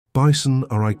Bison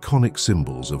are iconic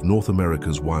symbols of North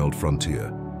America's wild frontier.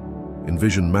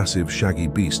 Envision massive, shaggy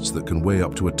beasts that can weigh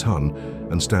up to a ton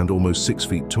and stand almost 6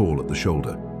 feet tall at the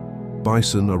shoulder.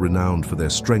 Bison are renowned for their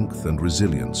strength and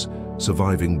resilience,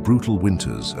 surviving brutal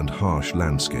winters and harsh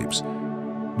landscapes.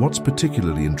 What's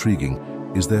particularly intriguing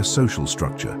is their social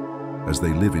structure, as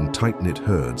they live in tight-knit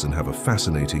herds and have a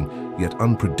fascinating yet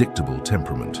unpredictable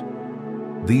temperament.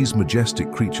 These majestic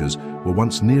creatures were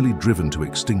once nearly driven to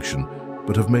extinction,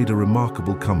 but have made a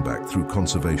remarkable comeback through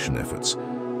conservation efforts,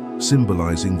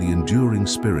 symbolizing the enduring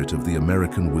spirit of the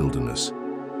American wilderness.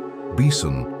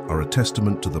 Bison are a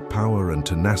testament to the power and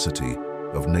tenacity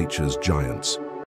of nature's giants.